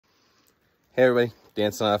Hey everybody,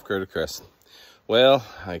 Dancing Off Critter Chris. Well,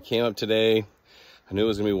 I came up today. I knew it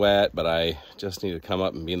was gonna be wet, but I just needed to come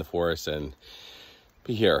up and be in the forest and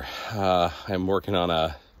be here. I'm working on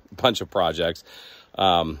a bunch of projects.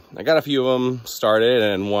 I got a few of them started,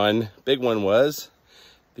 and one big one was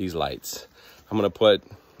these lights. I'm gonna put,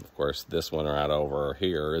 of course, this one right over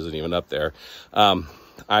here isn't even up there. I'm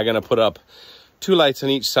gonna put up 2 lights on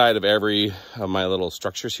each side of every of my little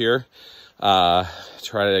structures here.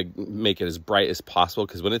 Try to make it as bright as possible,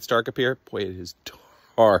 because when it's dark up here, boy, it is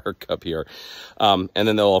dark up here. And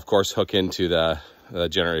then they'll of course hook into the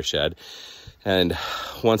generator shed. And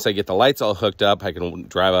once I get the lights all hooked up, I can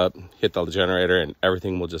drive up, hit the generator, and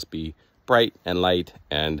everything will just be bright and light.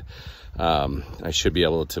 And I should be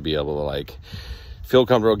able to like feel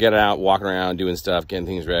comfortable getting out, walking around, doing stuff, getting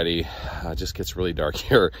things ready. It just gets really dark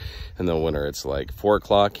here in the winter. It's like 4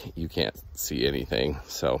 o'clock, you can't see anything.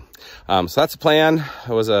 So that's the plan.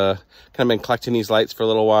 I was kind of been collecting these lights for a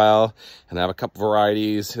little while, and I have a couple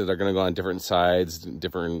varieties that are going to go on different sides,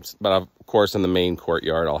 but of course in the main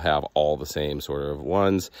courtyard I'll have all the same sort of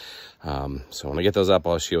ones. So when I get those up,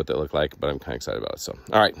 I'll show you what they look like, but I'm kind of excited about it. So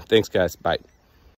all right, thanks guys, bye.